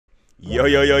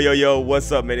Yo,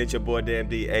 what's up, man? It's your boy Damn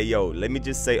D. Hey, yo, let me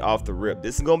just say off the rip,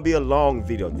 this is gonna be a long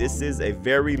video. This is a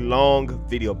very long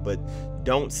video, but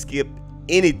don't skip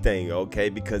anything, okay?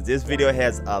 Because this video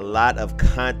has a lot of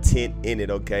content in it,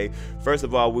 okay? First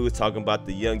of all, we were talking about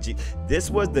the Young G.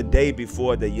 This was the day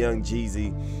before the Young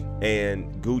Jeezy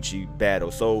and Gucci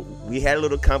battle, so we had a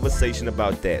little conversation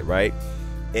about that, right?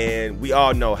 And we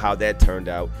all know how that turned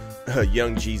out.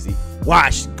 Young Jeezy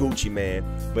washed Gucci, man.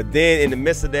 But then in the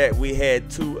midst of that, we had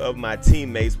two of my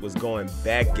teammates was going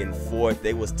back and forth.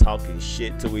 They was talking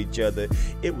shit to each other.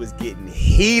 It was getting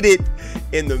heated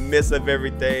in the midst of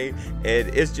everything, and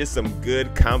it's just some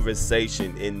good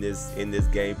conversation in this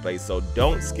gameplay. So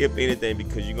don't skip anything,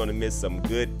 because you're gonna miss some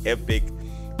good epic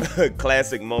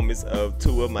classic moments of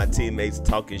two of my teammates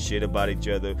talking shit about each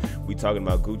other. We talking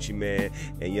about Gucci Man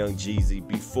and Young Jeezy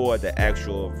before the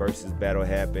actual versus battle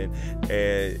happened,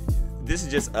 and this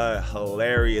is just a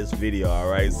hilarious video, all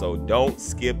right? So don't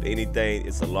skip anything.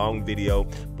 It's a long video,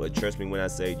 but trust me when I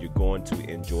say you're going to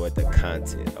enjoy the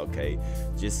content, okay?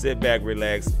 Just sit back,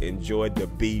 relax, enjoy the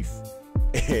beef,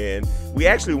 and we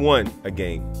actually won a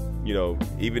game. You know,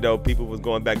 even though people was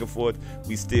going back and forth,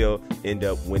 we still end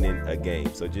up winning a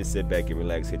game. So just sit back and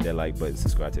relax, hit that like button,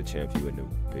 subscribe to the channel if you are new.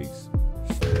 Peace.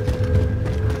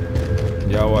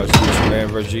 Y'all watch Gucci Man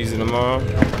vs. Jeezy tomorrow?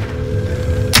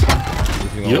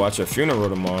 You're gonna watch a funeral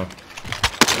tomorrow.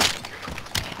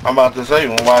 I'm about to say, you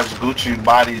gonna watch Gucci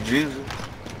body Jeezy.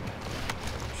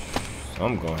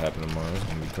 Something's gonna happen tomorrow. It's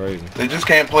gonna be crazy. They just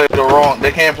can't play the wrong.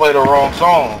 They can't play the wrong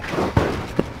song.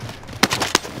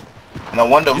 No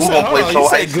wonder who gonna play so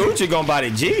icy. Gucci gonna body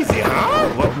Jeezy, huh?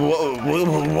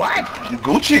 What?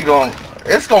 Gucci gonna.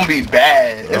 It's gonna be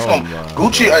bad. It's gonna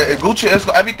Gucci. It's,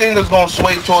 everything is gonna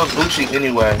sway towards Gucci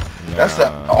anyway. Nah. That's the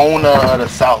owner of the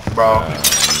South, bro.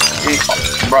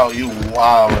 Bro, you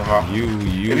wild, bro. You.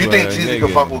 If you think Jeezy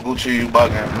can fuck with Gucci, you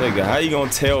bugging. Nigga, how you gonna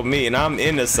tell me? And I'm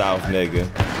in the South, nigga.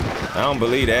 I don't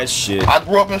believe that shit. I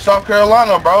grew up in South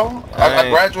Carolina, bro. I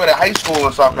graduated high school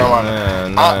in South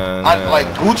Carolina. I like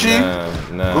Gucci,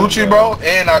 Gucci, bro.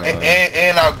 And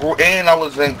I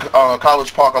was in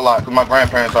College Park a lot because my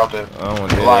grandparents out there. I don't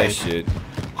want to hear that shit.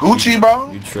 Gucci,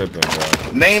 bro. You tripping,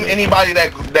 bro? Name anybody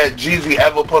that Jeezy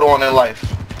ever put on in life.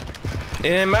 It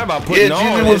ain't matter about putting on.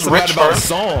 Jeezy was it's about first.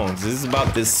 Songs. This is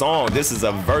about this song. This is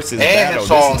a versus and battle.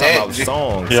 Song, this is about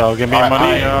songs. Yo, give me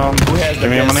money. Who has give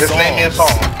me money. Just name me a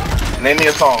song. Name me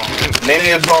a song. Name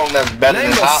me a song that's better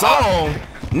than a song.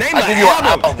 Name an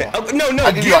album.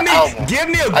 No. Give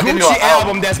me a Gucci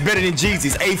album that's better than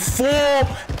Jeezy's. A full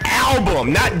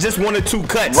album, not just one or two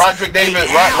cuts. Raydrick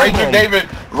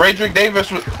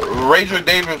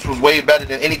Davis was way better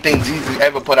than anything Jeezy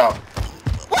ever put out.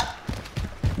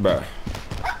 Bruh.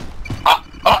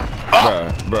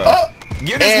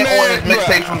 Give this and all his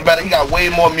mixtapes was better. He got way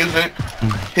more music.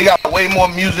 He got way more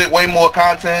music, way more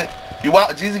content.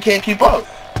 Jeezy can't keep up.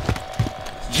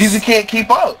 Jeezy can't keep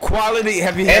up. Quality,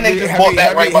 have you heard of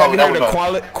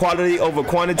quality over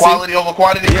quantity? Quality over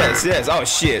quantity? Yes. Oh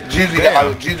shit.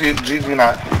 Jeezy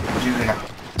not.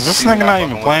 This nigga not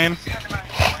even playing.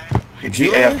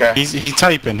 AFK. He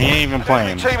typing. He ain't even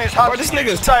playing. Bro, this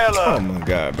nigga's Taylor. Oh my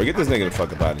god, bro, get this nigga the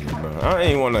fuck up out of here, bro. I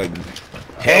ain't wanna.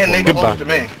 And they close to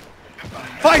me.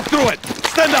 Fight through it.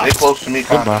 Stand up. They close to me.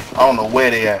 I don't know where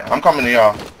they at. I'm coming to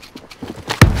y'all.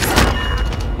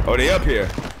 Oh, they up here.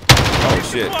 Oh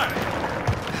shit.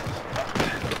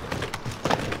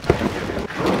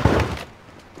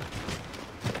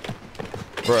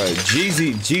 Bruh,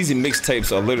 Jeezy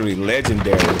mixtapes are literally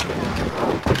legendary.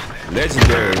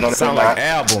 Legendary. Sound like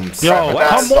albums. Yo,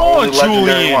 come on,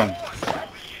 Julian.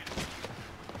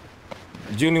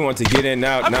 Julian wants to get in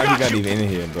now. Now he's not even in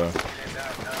here, bro.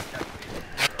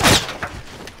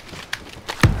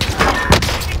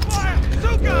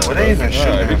 Where they even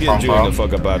shooting we get Julian the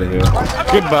fuck up out of here.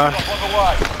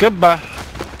 Goodbye.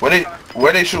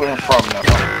 Where they shooting from now?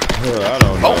 I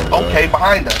don't know. Oh, okay,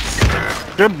 behind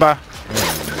us. Goodbye.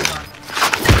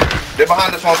 They're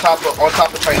behind us on top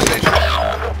of the train station.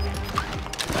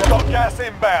 Got gas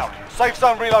inbound. Safe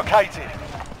zone relocated.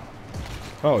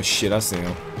 Oh shit, I see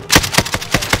him.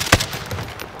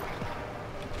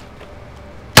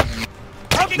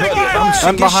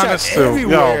 I'm behind us too.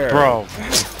 Yo, bro.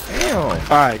 Damn.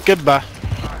 Alright, goodbye.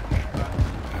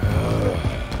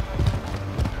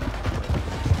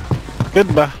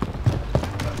 Goodbye.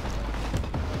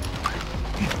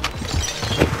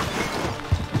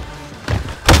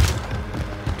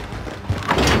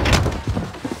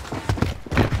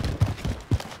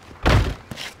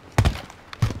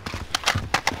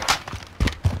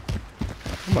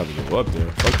 I'm about to go up there.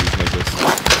 Fuck these niggas.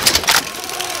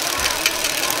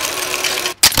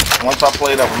 Once I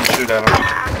play it up, I'm gonna shoot at him.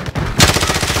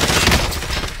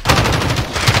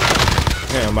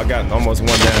 Damn, I got almost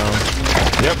one down.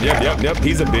 Yep.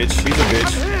 He's a bitch.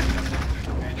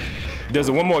 There's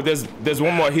one more. There's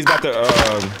one more. He's about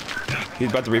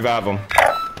to revive him.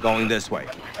 Going this way.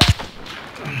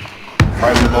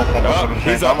 Right, we both come up.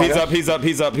 He's up.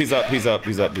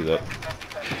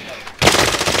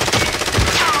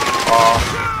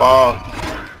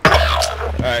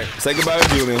 Alright, say goodbye to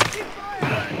Julian.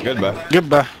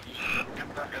 Goodbye.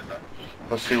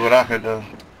 Let's see what I can do.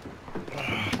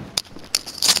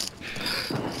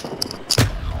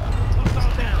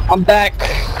 I'm back.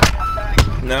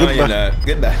 No, you're not.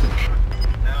 Goodbye.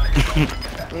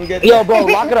 Yo, bro,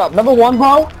 lock it up. Number one,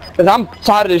 bro, because I'm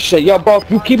tired of this shit. Yo, bro, if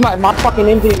you keep my fucking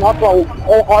name to your mouth, bro,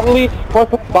 wholeheartedly,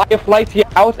 first buy a flight to your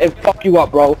house and fuck you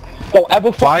up, bro. Don't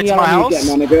ever fuck me out on me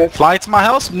again, my nigga. Fly to my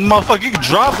house? Motherfucker, you can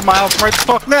drive to my house right the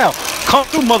fuck now. Come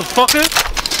through, motherfucker.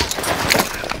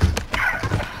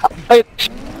 Hey,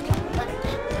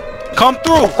 come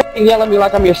through. fucking yell at me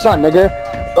like I'm your son, nigga.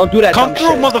 Don't do that Come dumb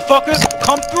through, shit. motherfucker.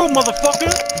 Come through,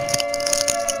 motherfucker.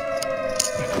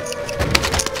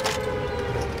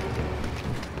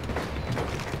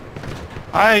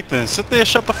 Alright then, sit there,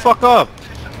 shut the fuck up.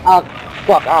 I'll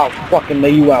fucking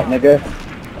lay you out, nigga.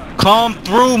 Come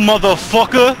through,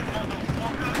 motherfucker.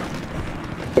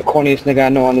 The corniest nigga I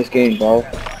know on this game, bro.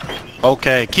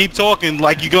 Okay, keep talking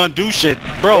like you gonna do shit.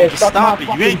 Bro, Yeah, just stop it.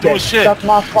 You ain't doing shit. Suck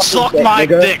my fucking Suck dick, my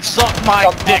nigga. dick. Suck my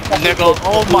dick, nigga.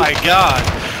 Oh my god.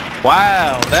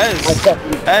 Wow, that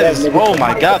is, oh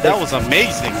my god, that was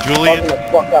amazing, Julian. Fuck the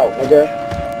fuck out, nigga.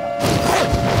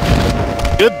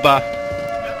 Goodbye.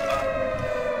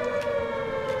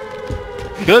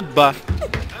 Goodbye.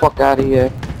 Fuck out of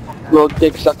here. Little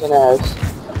dick sucking ass.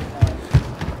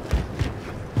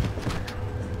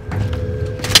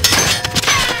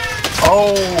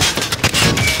 Oh!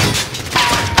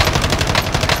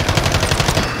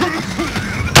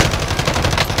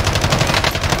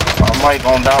 I might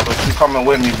go down, but you coming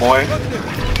with me, boy.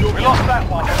 We lost that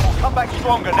one. We'll come back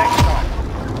stronger next time.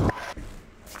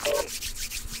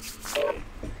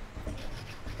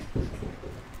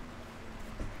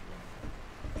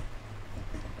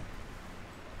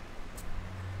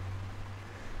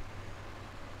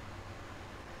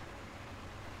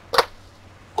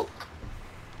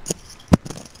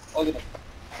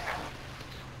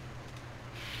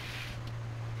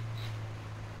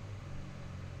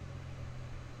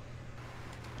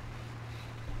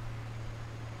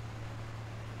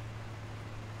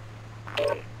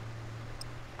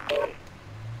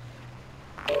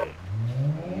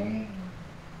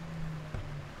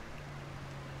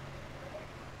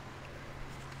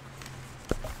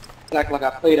 Act like I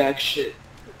play that shit.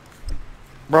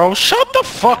 Bro, shut the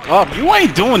fuck up. You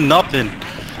ain't doing nothing.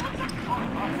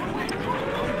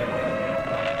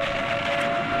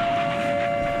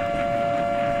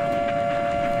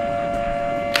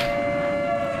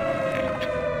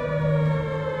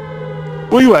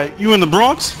 Where you at? You in the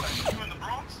Bronx?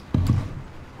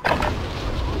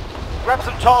 Grab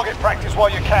some target practice while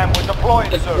you can. We're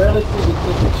deploying soon.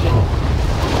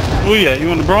 Where you at? You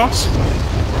in the Bronx?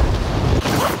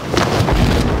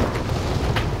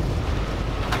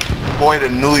 Boy, the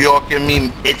New York in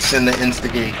me itching to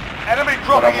instigate. Enemy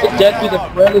dropping in. That'd be the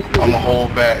furthest I'm gonna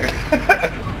hold back.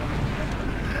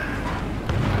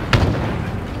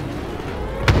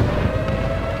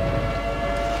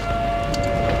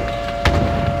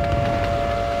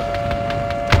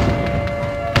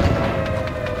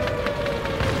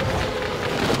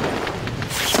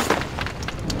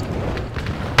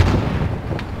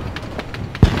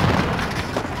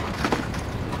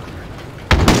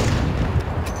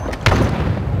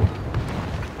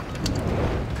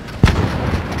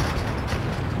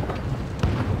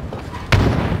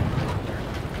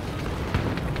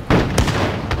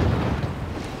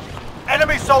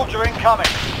 Enemy soldier incoming.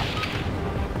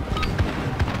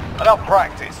 Enough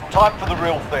practice. Time for the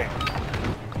real thing.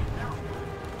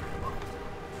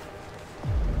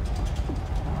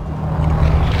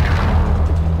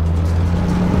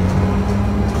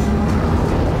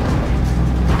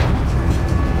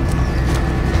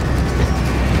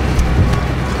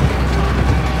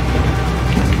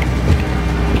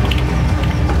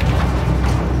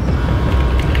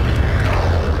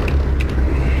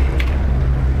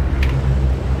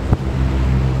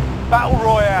 Battle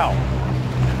Royale.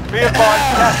 Be advised,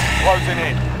 gas is closing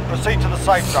in. Proceed to the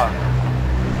safe zone.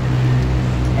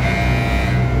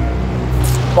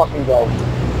 fucking go.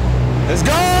 Let's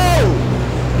go!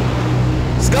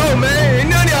 Let's go, man. Ain't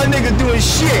none of y'all niggas doing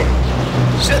shit.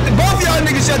 Both of y'all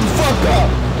niggas shut the fuck up.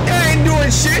 Y'all ain't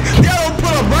doing shit. Y'all don't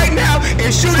pull up right now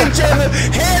and shoot each other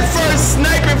head first,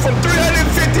 sniping from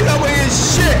 350 over his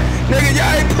shit. Nigga,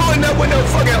 y'all ain't pulling up with no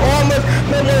fucking armor,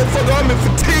 no motherfucking armor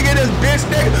fatigue in this bitch,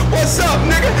 nigga. What's up,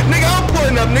 nigga? Nigga, I'm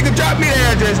pulling up, nigga. Drop me the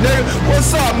address, nigga.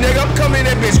 What's up, nigga? I'm coming in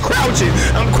that bitch crouching.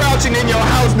 I'm crouching in your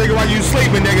house, nigga, while you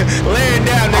sleeping, nigga. Laying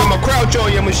down, nigga. I'ma crouch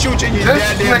on you. I'ma shoot you in your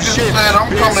goddamn shit.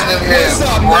 I'm coming in here. What's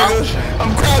up, nigga?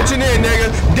 I'm crouching in, nigga.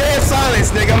 Dead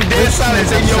silence, nigga. I'm dead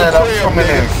silence in your crib,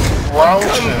 nigga. I'm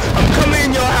coming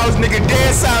in your house, nigga.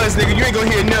 Dead silence, nigga. You ain't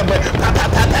gonna hear nothing but pop,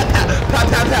 pop, pop, pop, pop, pop,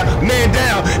 pop, pop, man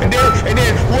down. And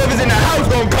then whoever's in the house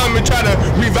gonna come and try to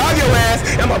revive your ass.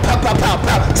 I'm gonna pop, pop, pop,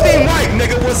 pop. Team White,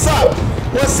 nigga. What's up?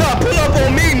 What's up? Pull up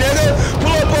on me, nigga.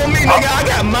 Pull up on me, nigga. I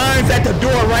got mines at the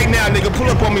door right now, nigga.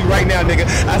 Pull up on me right now, nigga.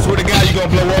 I swear to God, you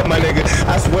gonna blow up, my nigga.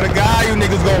 I swear to God, you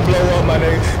niggas gonna blow up, my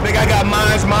nigga. Nigga, I got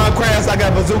mines, Minecraft. I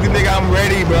got bazooka, nigga. I'm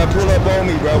ready, bro. Pull up on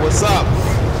me, bro. What's up?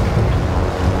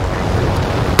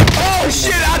 Oh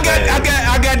shit! I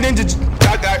got ninja.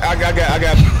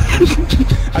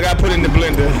 I got put in the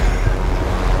blender.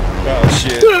 Oh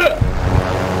shit.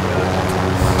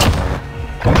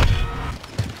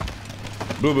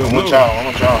 Blue, blue, blue. I'm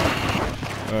with y'all.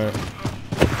 Alright.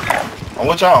 I'm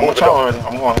with y'all already.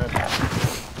 I'm going ahead.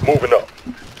 Moving up.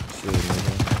 Shit,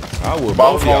 I would I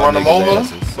was gonna run them over,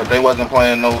 asses. but they wasn't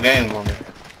playing no games on me.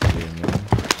 Yeah, man.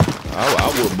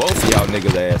 I would both of y'all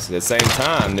niggas asses at the same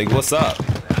time, nigga. What's up?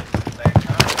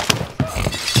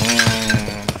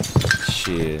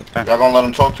 Shit. Y'all gonna let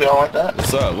them talk to y'all like that?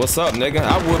 What's up? What's up, nigga?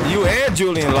 I whoop you and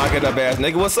Julian lock it up ass,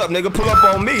 nigga. What's up, nigga? Pull up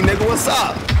on me, nigga. What's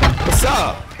up? What's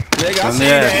up? Nigga, I see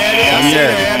the addy. I see the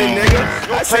addy, nigga.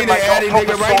 I see the addy,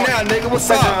 nigga, right now, nigga. What's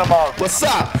up? What's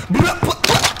up?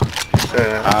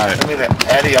 Alright. Give me the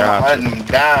addy, I'm hunting him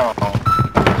down.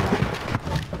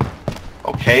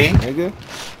 Okay. Nigga.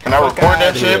 Can I record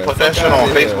that shit? Put that shit on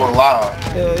Facebook Live.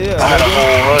 Hell yeah. I had a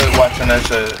whole hood watching that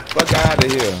shit. Fuck out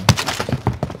of here.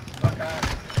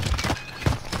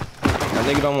 My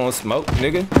nigga don't want smoke,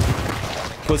 nigga.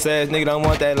 Pussy ass nigga don't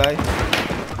want that life.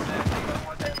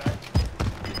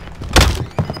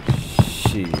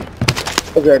 Shit.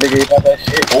 Okay, nigga, you got that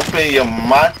shit. Open your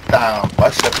mouth down.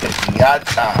 What's the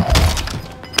pinata?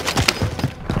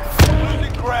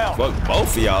 Fuck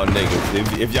both of y'all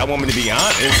niggas. If y'all want me to be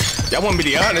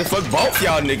honest, fuck both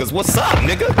y'all niggas. What's up,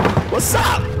 nigga? What's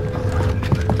up?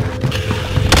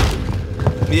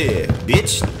 Yeah,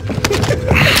 bitch.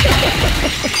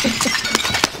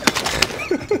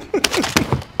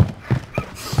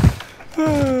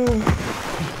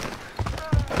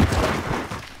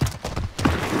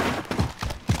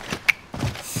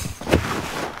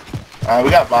 Alright, we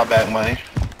got buyback money.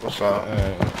 What's up?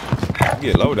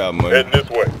 Get loadout money. Heading this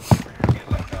way.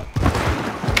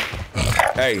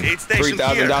 Hey,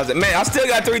 $3,000. Man, I still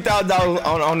got $3,000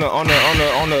 on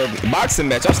the boxing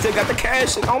match. I still got the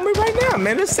cash on me right now,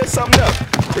 man. Let's set something up.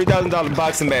 $3,000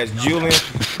 boxing match. Julian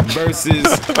versus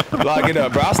lock it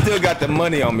up, bro. I still got the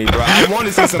money on me, bro. I want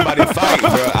to see somebody fight, bro.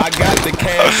 I got the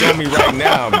cash on me right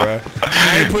now, bro.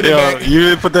 I ain't put it back. You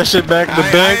didn't put that shit back in the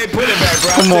bank? I ain't put it back,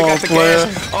 bro. Come I still on, got the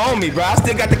cash on me, bro. I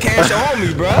still got the cash on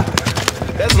me, bro.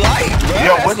 That's light, bro.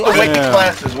 Yo, what's the weight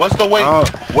classes? What's the weight?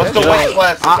 What's the weight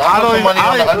classes? I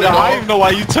don't even know why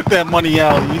you took that money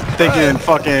out. You thinking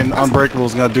fucking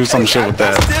Unbreakable's gonna do some shit with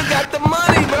that? I still got the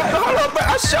money, bro. Hold on, bro.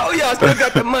 I'll show you. I still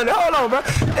got the money. Hold on, bro.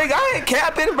 Nigga, I ain't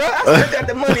capping, bro. I still got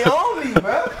the money on me,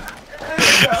 bro.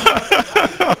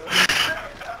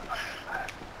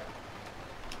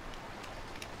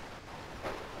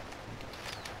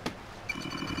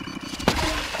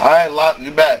 Alright, lock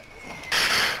you back.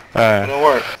 Alright. It'll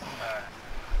work.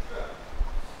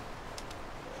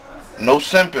 No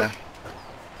simping.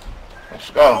 Let's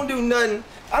go. I don't do nothing.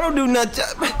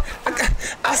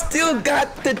 I still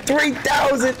got the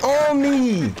 3,000 on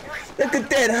me. Look at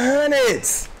that,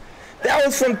 hundreds. That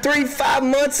was from 3-5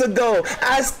 months ago.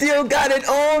 I still got it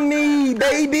on me,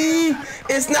 baby.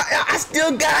 It's not. I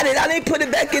still got it. I didn't put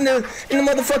it back in the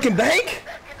motherfucking bank.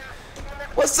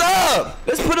 What's up?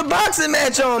 Let's put a boxing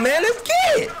match on, man. Let's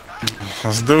get it.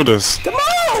 Let's do this. Come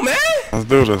on, man. Let's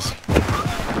do this.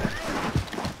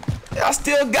 I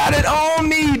still got it on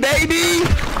me, baby.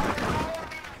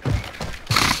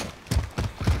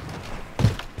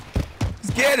 Let's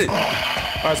get it. All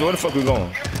right, so where the fuck we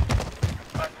going?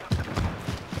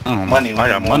 Money. I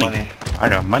got money. I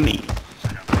got money.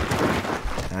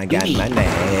 I got money.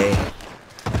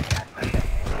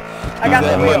 I got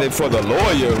that the money for the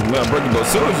lawyer when Unbreakable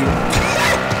sues you.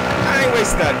 I ain't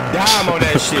wasting a dime on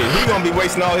that shit. He gonna be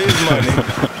wasting all his money.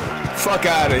 Fuck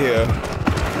out of here.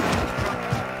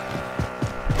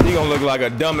 He gonna look like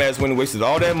a dumbass when he wasted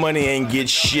all that money and get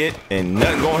shit and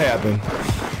nothing gonna happen.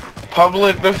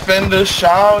 Public defender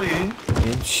shouty.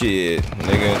 Shit,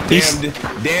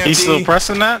 nigga. Damn, He's still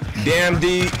pressing that? Damn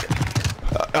the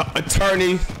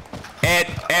attorney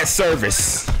at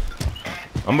service.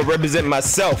 I'm gonna represent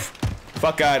myself.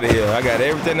 Fuck out of here. I got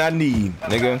everything I need,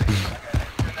 nigga.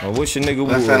 I wish a nigga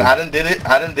would. Listen, I done did it.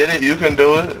 I done did it. You can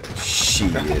do it.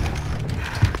 Shit.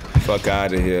 Fuck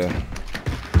out of here.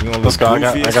 Let's go.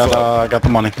 I got the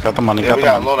money. Got the money. Yeah, we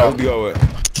got loadout. Let's go with.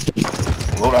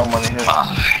 Loadout money here.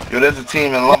 Yo, there's a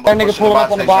team in Lumber. That nigga pulling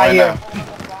up on the buy here.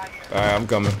 Alright, I'm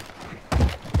coming.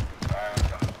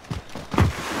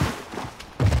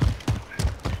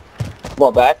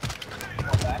 Well, back.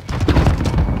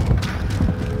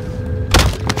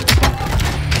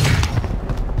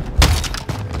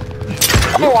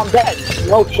 Oh, I'm dead.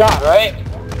 No shot, right?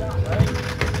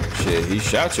 Shit, he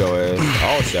shot your ass.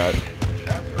 All shot.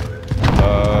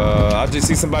 I just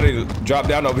see somebody drop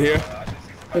down over here.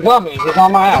 He's on me. He's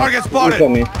on my house. Target spotted. He's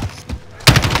on me.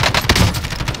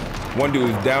 One dude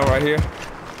is down right here.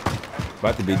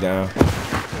 About to be down.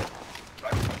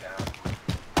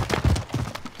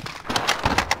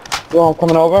 Yo, I'm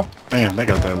coming over. Man, they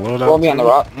got that loadout. Throw me on the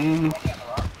rock.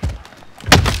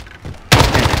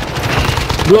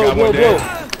 Blue, blue, blue.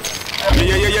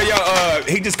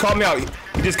 He just called me out.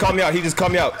 He just called me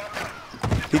out.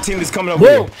 His team is coming over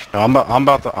Blue. here. I'm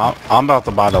about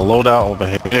to buy the loadout over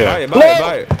here. Buy it,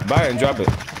 buy it and drop it.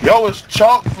 Yo, it's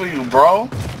chalk for you, bro.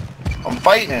 I'm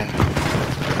fighting.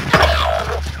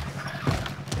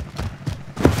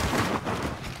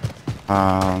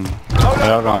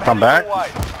 Y'all gonna come back?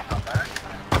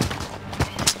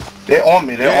 They're on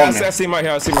me. They're on me. I see him right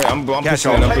here. I see him right here. I'm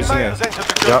pushing in. I'm pushing in.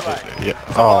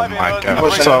 Yeah. Oh my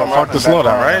god. So fuck this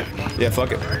loadout, right? Yeah,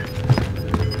 fuck it.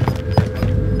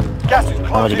 Gas is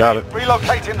closing. Got it.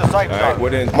 Relocating the safe All right, zone.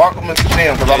 what in? Mark them and see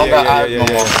him because I don't got eyes no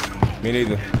more. Me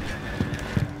neither.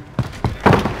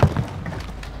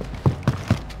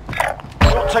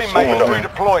 Your teammate is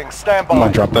redeploying. Stand by. I'm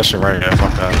gonna drop that shit right here.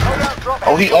 Fuck that.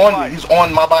 Oh, he on me. He's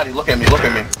on my body. Look at me. Look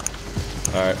at me.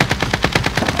 All right.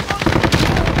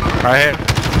 Right here.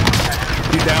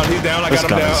 He's down. He's down. I got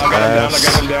him down. I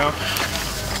got him down.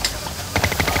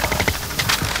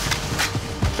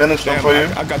 Finish them Damn, for you.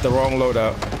 I got the wrong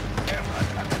loadout.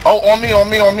 Oh, on me. Wait.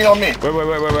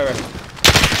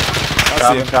 I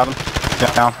see him. Got him.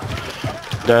 Down.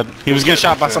 Dead. He was getting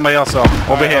shot by somebody else though.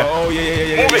 Over here. Oh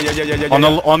yeah. On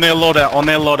their loadout. On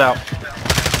their loadout.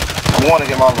 I want to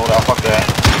get my loadout. Fuck that.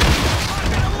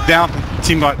 Down.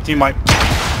 Team wipe.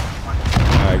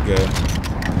 Alright, good.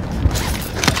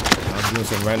 I'm doing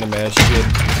some random ass shit.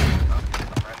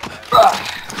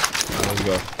 Let's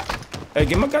go. Hey,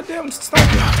 get my goddamn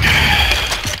sniper.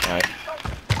 Alright.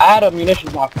 I had a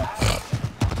munitions marker.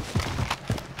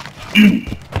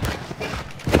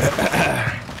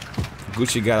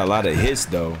 Gucci got a lot of hits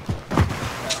though.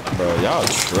 Bro, y'all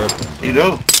tripping. You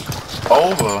do.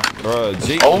 Over. Bro,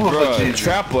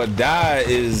 Trap or Die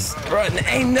is... Bro,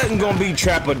 ain't nothing gonna beat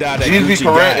Trap or Die that Gucci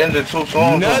got. Ended too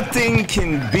soon. Nothing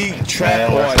can beat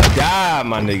Trap or Die,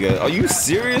 my nigga. Are you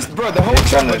serious? Bro, the whole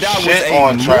Trap or Die was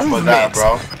a movement.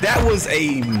 Bro. That was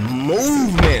a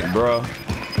movement, bro.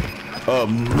 A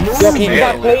movement. Yo, can you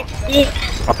buy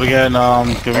plates? Up again,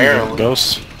 give me the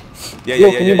ghost. Yeah.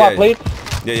 Can you buy plates?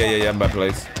 Yeah, I buy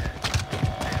plates.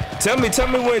 Tell me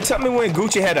when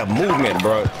Gucci had a movement,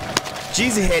 bro.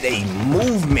 Jeezy had a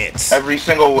movement. Every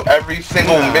single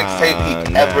mixtape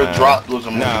he ever dropped was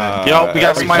a movement. Yo, we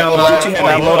got somebody on that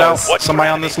loadout. Somebody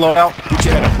on this loadout.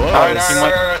 Gucci had a buzz.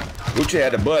 All right. Gucci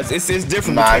had a buzz. It's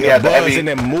different between the buzz and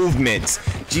the movements.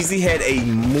 Jeezy had a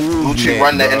movement. Gucci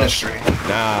run the industry.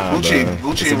 Nah,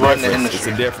 Gucci run the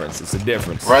industry. It's a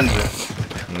difference. Runs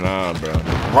it. Nah, bro.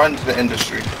 Runs the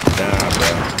industry. Nah, bro.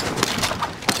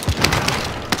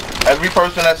 Every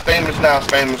person that's famous now is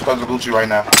famous because of Gucci right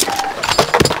now.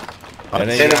 And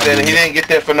he didn't get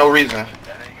there for no reason.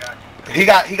 He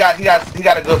got a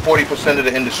good 40% of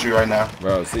the industry right now.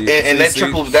 Bro, and that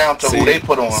trickles down to who they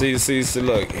put on. See,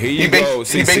 look, here you go.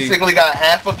 He basically got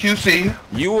half of QC.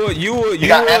 You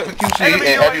got half of QC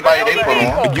and everybody they put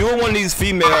on. You were one of these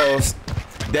females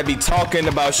that be talking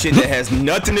about shit that has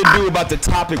nothing to do about the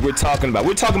topic we're talking about.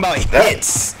 We're talking about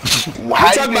hits. We're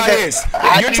talking about hits.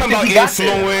 You're talking about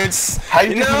influence.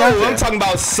 I'm talking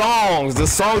about songs. The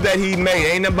songs that he made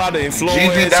ain't about the influence.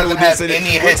 Jeezy doesn't have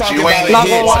any hits. You ain't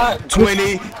hits.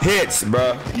 20 hits,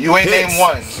 bro. You ain't named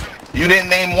one. You didn't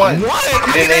name one. What?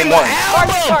 You didn't name one.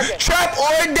 Trap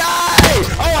or Die.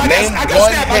 Oh,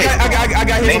 I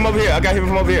got hit from over here. I got hit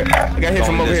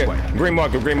from over here. Green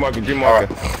marker.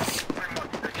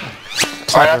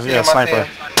 Sniper, yeah, sniper.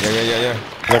 Yeah.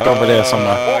 Look over there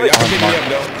somewhere.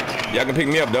 Y'all can pick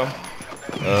me up though.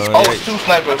 Oh, it's two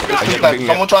snipers. It's two snipers.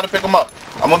 Someone try to pick him up.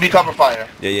 I'm gonna be cover fire.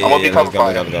 I'm gonna be cover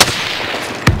fire.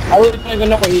 I really don't even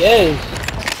know where he is.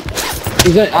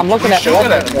 I'm looking at him.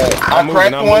 I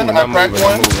cracked one.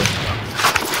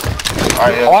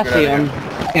 Alright, yeah, oh, I see him.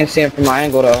 I can't see him from my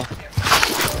angle though.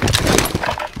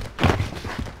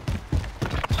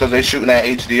 It's because they shooting at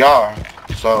HDR.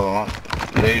 So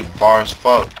they far as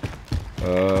fuck.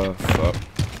 Fuck.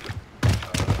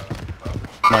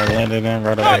 Might landed in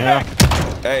right over here.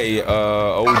 Hey,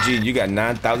 OG, you got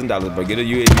 $9,000, but get a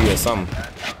UAV or something.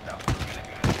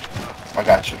 I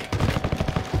got you.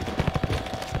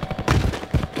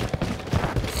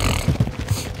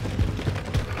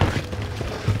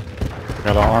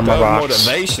 Got an armor box.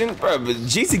 Motivation, bro. But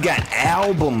GC got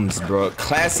albums, bro.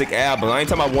 Classic albums. I ain't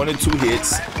talking about 1 or 2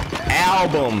 hits.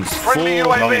 Albums. Friendly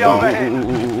UAV overhead.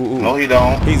 No, he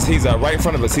don't. He's right in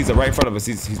front of us. He's right in front of us.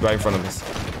 He's right in front of us.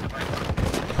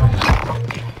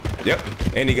 Yep,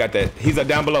 and he got that. He's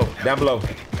down below,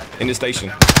 in the station.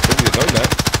 No, he's not.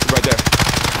 He's right there.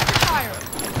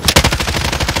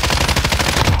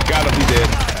 Got him. He's dead.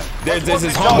 There's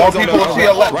his home. More people to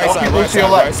your left. More people to your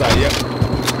left. Right side. Yep.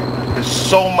 There's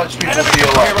so much people to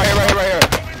your left. Right here.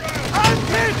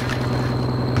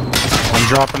 I'm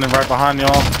dropping it right behind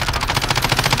y'all.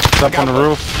 It's up on the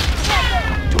roof.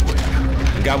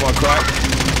 Got one crack.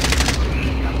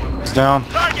 It's down.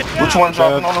 Which one's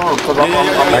dropping on the roof? Because I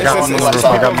got one on the left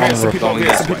side. I got one on the roof. Some people over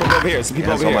here. Some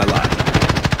people over here.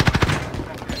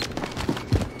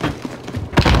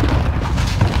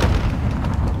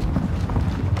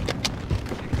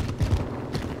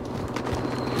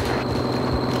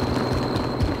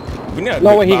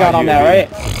 No way he got on that, right?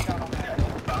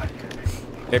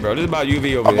 Hey, bro, this is about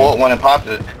UV over I bought one and popped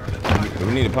it.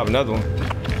 We need to pop another one.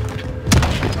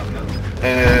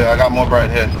 Yeah, I got more bread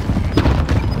here.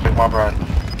 Take my bread.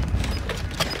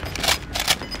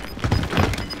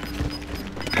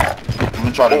 I'm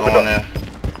gonna try to go in there.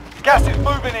 Gas is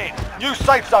moving in. New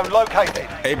safe zone located.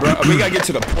 Hey, bro, we gotta get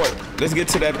to the port. Let's get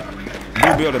to that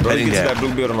blue building, bro. Let's get to that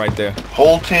blue building right there.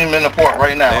 Whole team in the port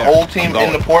right now. Yeah, Whole team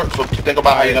in the port, so think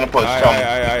about how you're gonna push. All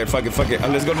right, fuck it.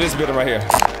 Let's go to this building right here.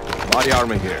 Body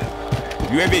armor here.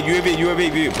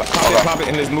 UAV. Pop it,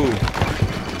 and let's move.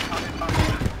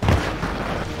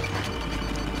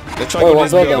 Let's try to go to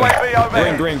this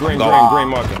building. Green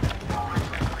marker.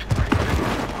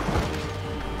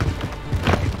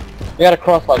 We gotta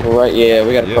cross like right. Yeah,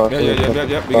 we gotta cross.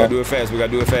 Yep. We gotta do it fast.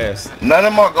 None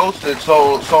of them are ghosted,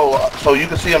 so you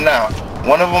can see them now.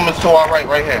 One of them is to our right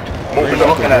here. Open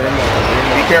looking at it.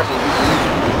 Be careful.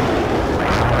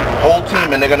 Whole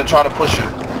team, and they're gonna try to push you.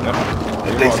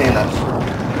 If they seen us.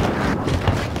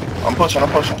 I'm pushing. I'm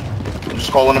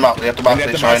just calling them out. They're at the buy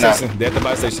station right now. They're at the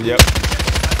buy station, yep.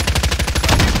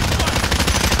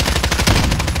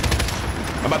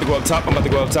 I'm about to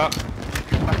go up top.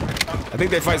 I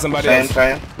think they fight somebody else.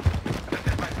 Same.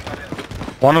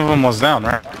 One of them was down,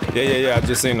 right? Yeah, I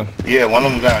just seen them. Yeah, one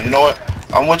of them down. You know what?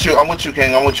 I'm with you,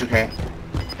 King.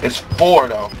 It's 4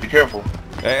 though. Be careful.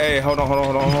 Hey, hold on.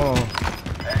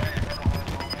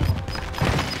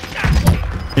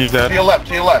 He's dead. To your left.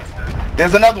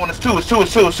 There's another one. It's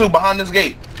two behind this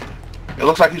gate. It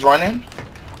looks like he's running.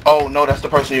 Oh no, that's the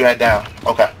person you had down.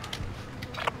 Okay.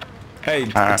 Hey,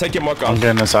 take your mark off. I'm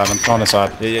getting inside. I'm on the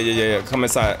side. Yeah. Come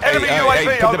inside. Enemy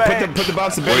UAV put the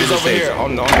box of berries over here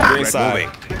on the green side.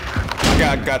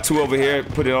 I got 2 over here.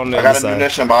 Put it on the other side. I got a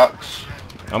munition box.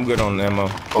 I'm good on ammo.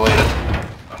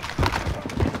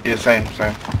 Yeah, same.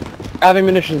 I have a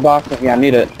munitions box. Yeah, I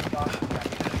need it.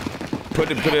 Put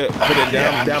it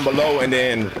down below and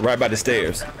then right by the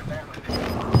stairs.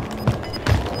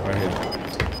 Right here.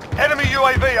 Enemy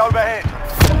UAV overhead.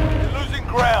 You're losing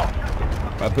ground.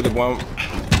 I put the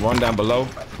one down below.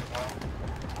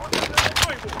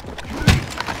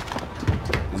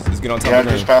 Let's get on top of green.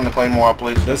 I just found the claymore,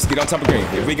 please. Let's get on top of green.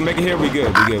 If we can make it here, we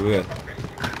good. We good.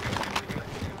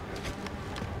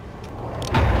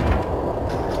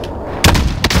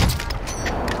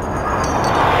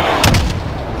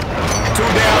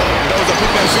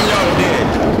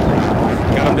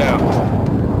 Got him down.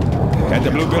 At the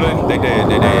blue building, they dead.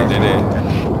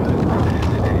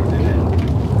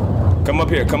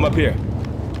 Come up here.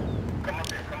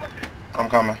 I'm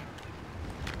coming.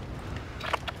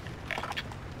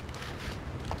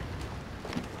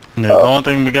 Yeah, the only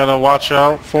thing we gotta watch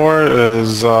out for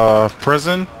is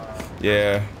prison.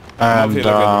 Yeah. And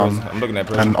I'm looking at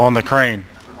prison. And on the crane.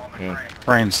 Yeah.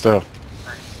 Crane still.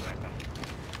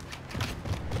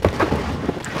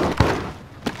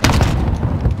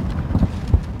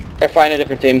 They're fighting a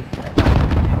different team.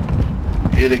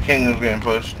 Yeah, the King is getting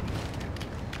pushed.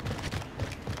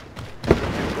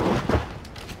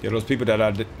 Yeah, those people that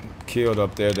I killed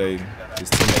up there, his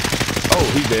teammates.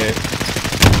 Oh, he's dead.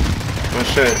 Oh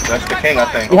shit, that's the king, I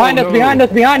think. Behind us, behind us,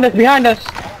 behind us, behind us.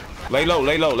 Lay low,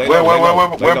 lay low, lay Where,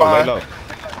 low. where behind? Lay low.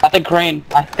 I think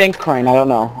crane, I don't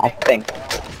know, I think.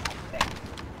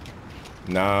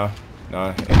 Nah.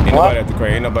 Ain't nobody at the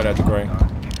crane, ain't nobody at the crane.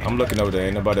 I'm looking over there,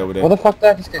 ain't nobody over there. Where the fuck did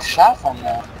I just get shot from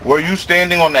there? Were you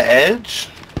standing on the edge?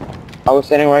 I was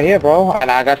standing right here, bro,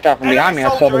 and I got shot from behind me.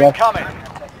 I saw the left.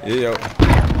 Yeah, yo.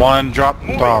 One drop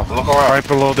off. Look around. Right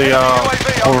below the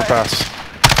overpass.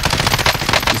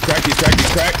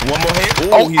 He's cracked. One more hit. Ooh,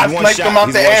 Oh, he's I one sniped shot. him out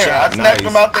He's the one air. shot. I sniped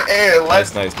him out the air.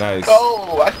 Let's Nice.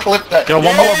 go. I clipped that. Yo,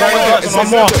 one more, It's one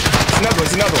more.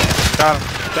 It's another one. Got him.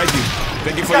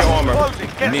 Thank you for your armor. Get You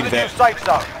to needed the new that. safe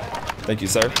zone. Thank you,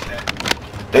 sir.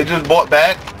 They just bought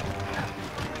back.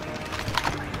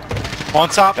 On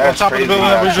top of the crazy, building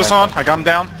that we yeah. just on. I got him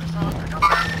down.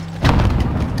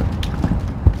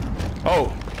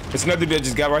 Oh, it's another dude that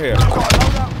just got right here. Got a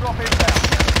loadout drop inbound.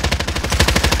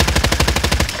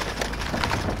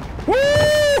 Woo!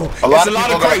 A lot of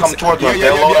people are gonna come towards us.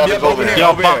 Their loadout is over here.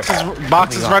 Yo,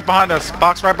 box is right behind us.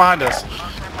 Box right behind us.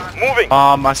 Moving.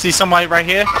 I see somebody right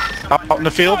here, out in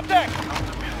the field.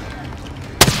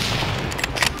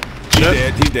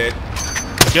 He's dead.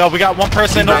 Yo, we got one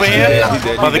person over here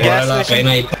by the gas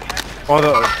station. Or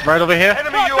the right over here.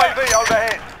 Enemy UAV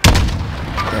overhead.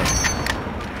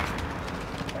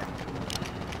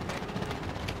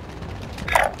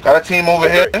 Got a team over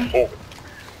here.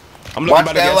 I'm looking Watch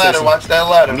by the that gas ladder. station. Watch that I'm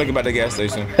ladder. looking by the gas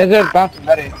station. Is there bouncing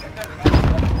ready?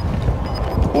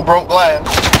 Who broke glass?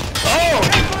 Oh!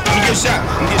 I'm get shot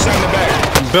in the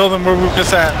back. Building where we were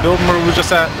just at.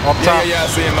 Up top. Yeah, I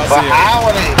see him. But how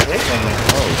are they hitting me?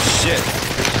 Oh, shit.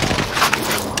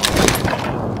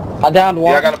 I downed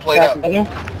one. Yeah, I gotta play up.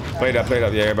 Played up.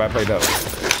 Yeah, everybody played up.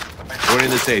 We're in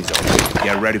the safe zone.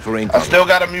 Get ready for I incoming. still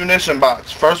got a munition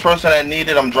box. First person that need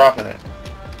it, I'm dropping it.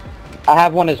 I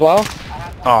have one as well.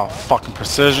 Oh, fucking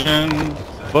precision.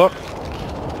 Look.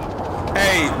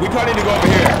 Hey, we probably need to go over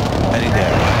here. Heading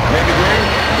there. Maybe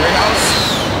greenhouse.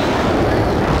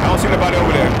 I don't see nobody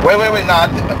over there. Wait, nah.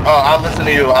 I'll listen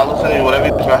to you. Whatever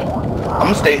you try. I'm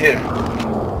gonna stay here.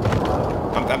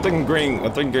 I'm thinking green.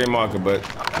 Marker, but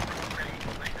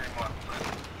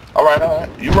All right.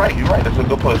 You're right. That's a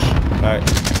good push. all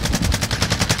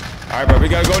right, bro. We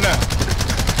gotta go now.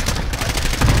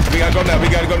 We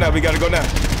gotta go now.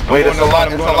 Wait, it's a lot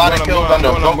of kills under.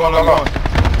 Go.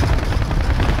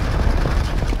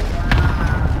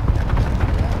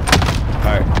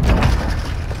 Alright.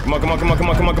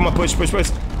 Come on. Push.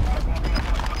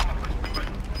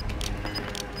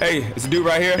 Hey, it's a dude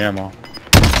right here. Yeah, man.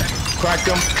 Cracked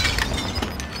him.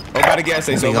 Oh, by the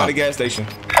gas station.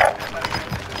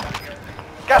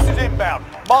 Gas is inbound.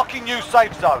 Marking new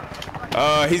safe zone.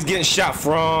 He's getting shot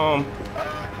from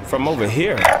over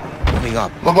here. Moving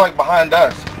up. Look like behind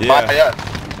us. Yeah. By us.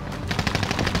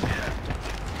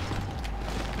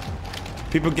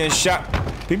 People get shot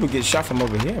from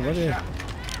over here. What is it?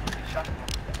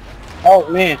 Oh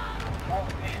man.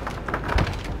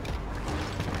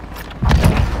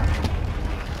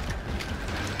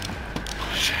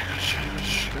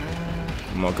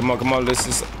 Come on. Let's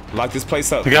just lock this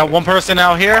place up. We got one person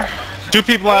out here. Two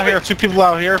people out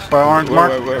here by orange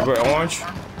mark. Wait, orange?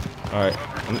 Alright.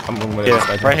 I'm going with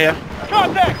Yeah, right here.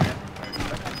 Contact.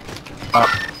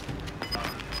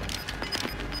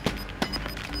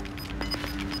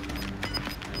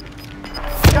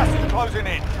 Gas is closing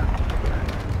in.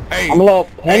 Hey, I'm a little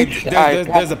pinched.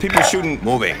 there's a people shooting.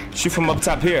 Moving. Shoot from up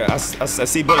top here. I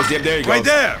see bullets. Yep, there you go. Right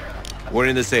there. We're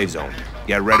in the safe zone.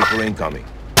 Get ready for incoming.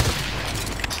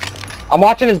 I'm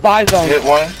watching his buy zone. Hit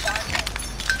one.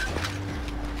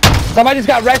 Somebody just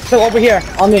got red still over here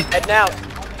on me. Heading out.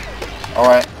 All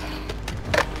right.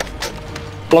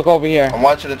 Look over here. I'm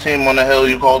watching the team on the hill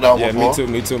you called out Yeah, before.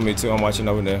 me too. I'm watching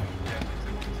over there.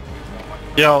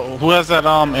 Yo, who has that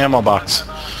ammo box?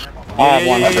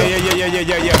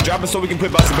 Yeah. Drop it so we can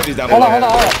put box of betties down below. Hold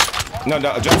on. No,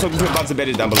 drop it so we can put box of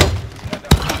betties down below.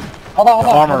 Hold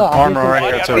on. Armor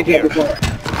right here too.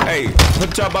 Hey,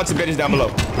 put your box of betties down below.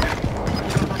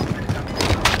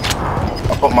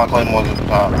 I put my claymores at the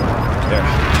top. There,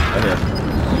 right here.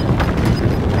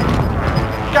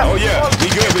 Oh yeah, we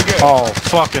good. Oh,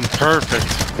 fucking perfect.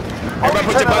 Everybody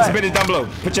put your box of betties down below.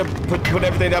 Put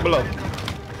everything down below.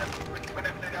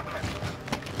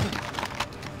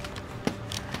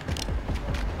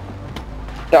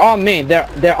 They're on me.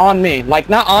 They're on me. Like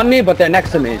not on me, but they're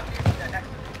next to me.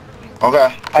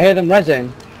 Okay. I hear them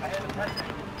rezzing.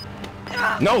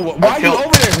 No, why are you over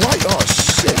there? Oh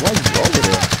shit, why are you over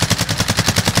there?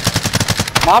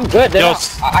 I'm good. Yo,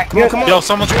 Come on.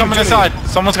 someone's coming inside.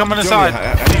 Someone's coming inside.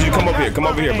 I need you to come over here. Come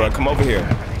over here, bro. Come over here.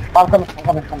 I'm coming.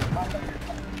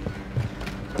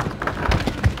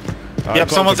 Right, Yep,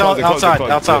 someone's outside.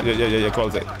 Yeah,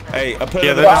 close it. Hey, put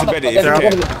Yeah, the they're bunch of betties if you down.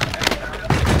 can.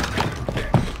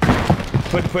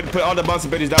 Put all the bunch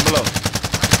of betties down below.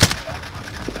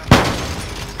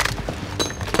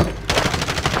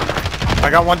 I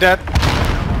got one dead.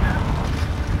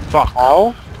 Fuck.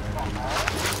 How?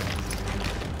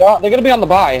 Well, they're gonna be on the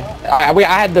buy. I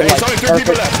had the Hey, like. it's only 3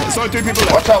 people left. It's only 3 people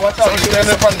left. Watch out. You stand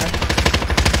in front of me.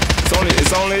 It's only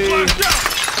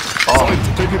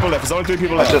 3 people left. It's only 3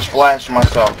 people I left. just flashed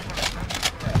myself.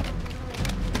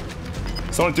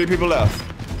 It's only 3 people left.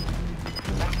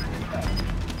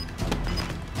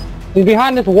 He's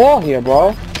behind this wall here,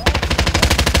 bro.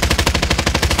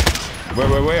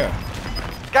 Where?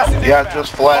 Gas is Yeah, I inbound.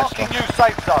 just flashed Marking him. new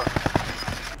safe zone.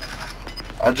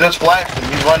 I just flashed him.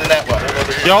 He's running that way.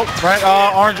 Yo, right,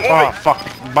 orange. Oh, fuck.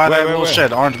 By that Wait, little wait.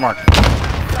 shed, orange mark.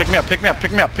 Pick me up. Go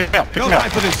high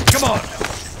position. Come on.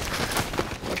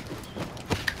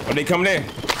 Oh, they coming in.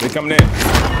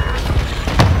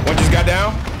 One just got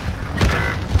down.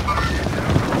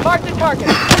 Mark the target.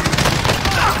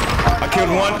 I killed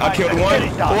one. Oh,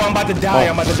 I'm about to die.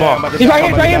 He's right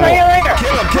here.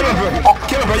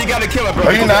 Kill him, bro. You gotta kill him, bro.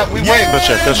 Are you not? We win. Good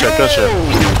shit. Good shit. Good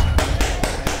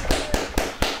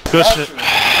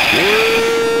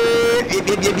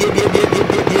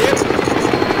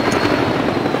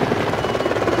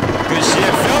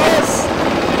shit, fellas.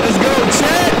 Let's go,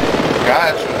 Chad.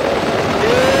 Gotcha.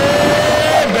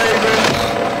 Yeah, baby.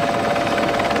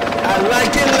 I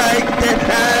like it like that. I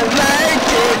like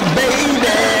it,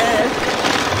 baby.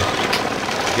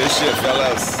 Good shit,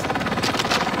 fellas.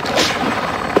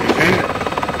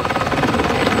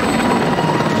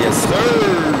 Yes, sir.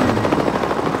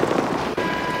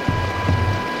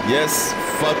 Yes,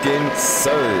 fucking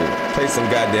sir. Play some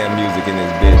goddamn music in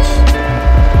this bitch.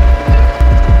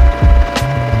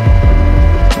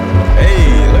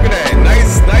 Hey, look at that.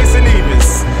 Nice and even.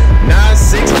 9,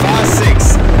 6, 5,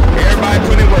 6. Everybody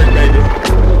put in work, baby.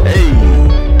 Hey.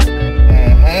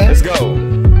 Let's go.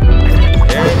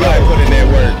 Everybody put in that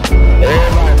work.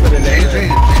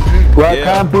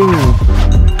 Welcome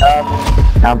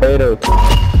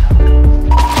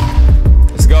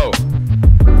Let's go.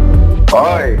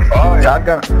 Oi,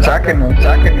 checking.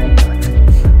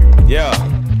 Yeah.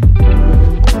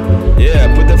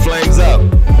 Yeah, put the flames up.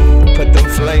 Put them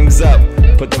flames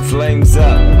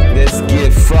up. Let's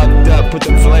get fucked up. Put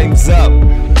them flames up.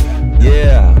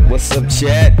 Yeah, what's up,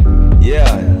 chat?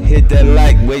 Yeah, hit that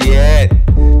like where you at.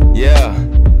 Yeah,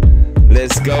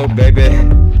 let's go, baby.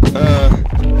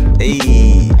 Hey,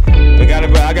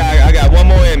 I got one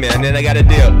more in me, and then I got a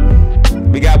dip.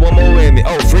 We got one more in me.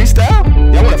 Oh, freestyle?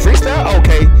 Y'all want a freestyle?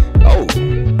 Okay. Oh.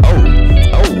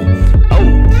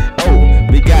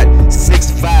 We got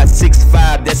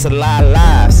 6'5", that's a lot of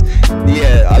lives.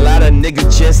 Yeah, a lot of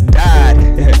niggas just died.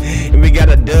 And we got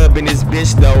a dub in this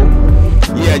bitch though.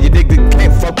 Yeah, you niggas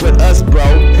can't fuck with us, bro.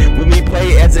 When we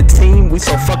play as a team, we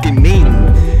so fucking mean.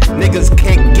 Niggas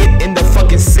can't get in the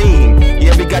fucking scene.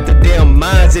 Yeah, we got the damn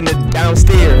minds in the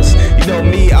downstairs. You know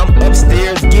me, I'm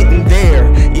upstairs getting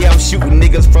there. Yeah, I'm shooting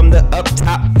niggas from the up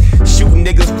top. Shooting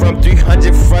niggas from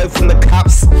 300 front from the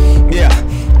cops. Yeah,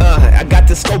 I got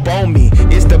the scope on me.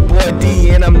 It's the boy D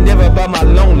and I'm never by my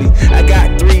lonely. I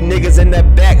got 3 niggas in the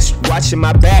back watching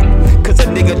my back. Cause a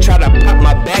nigga try to pop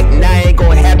my back. Now ain't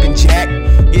gonna happen, Jack.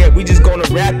 Yeah, we just gonna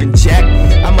rap and Jack.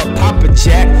 I'm a papa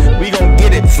Jack. We gon'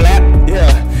 get it flap.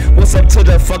 Yeah, what's up to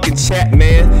the fucking chat,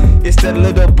 man? It's that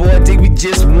little boy D, we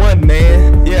just won,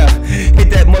 man. Yeah, hit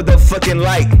that motherfucking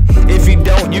like. If you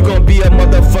don't, you gon' be a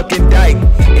motherfucking dyke.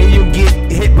 And you get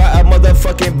hit by a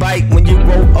motherfucking bike. When you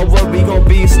roll over, we gon'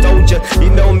 be soldier. You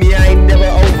know me, I ain't never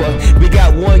over. We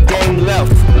got 1 game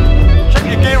left. Check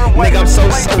your gear and weapons. Nigga, I'm so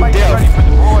deaf.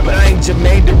 But I ain't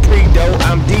Jermaine Dupri though,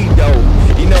 I'm D though.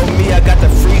 You know me, I got the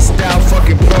freestyle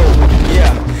fucking pro.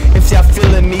 Yeah, if y'all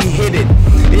feeling me, hit it.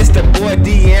 It's the boy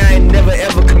D and I ain't never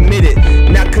ever committed.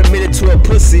 Not committed to a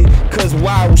pussy, cause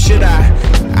why should I?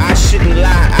 I shouldn't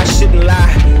lie.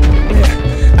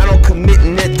 Yeah, I don't commit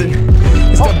nothing.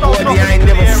 It's the boy D, I ain't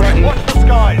never frontin'. Watch the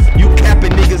skies. You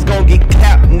capping niggas gon' get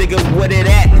capped, nigga, what it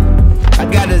at? I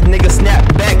got a nigga snap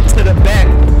back to the back.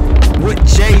 What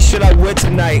J should I wear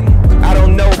tonight? I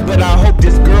don't know, but I hope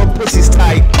this girl pussy's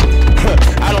tight.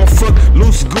 I don't fuck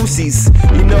loose goosies.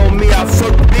 You know me, I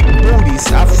fuck big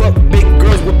booties. I fuck big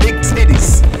girls with big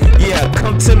titties. Yeah,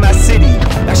 come to my city.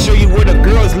 I show you where the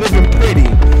girls living pretty.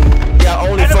 Yeah, I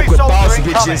only fuck with boss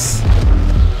bitches.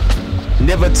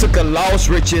 Never took a loss,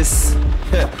 riches.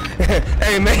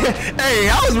 Hey man, hey,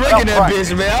 I was working that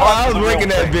bitch, man. I was working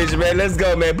that bitch, man. Let's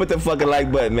go, man. Put the fucking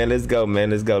like button, man. Let's go,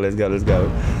 man. Let's go. Let's go. Let's go.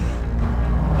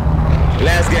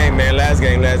 Last game, man. Last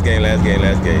game. Last game. Last game.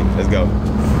 Last game. Let's go.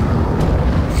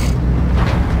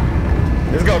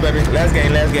 Let's go, baby. Last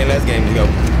game. Last game. Last game. Let's go.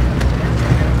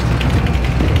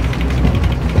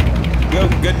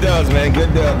 Good dubs, man.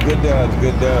 Good dubs. Good dubs.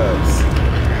 Good dubs.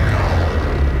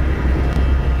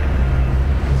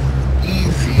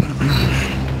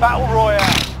 Battle Royale.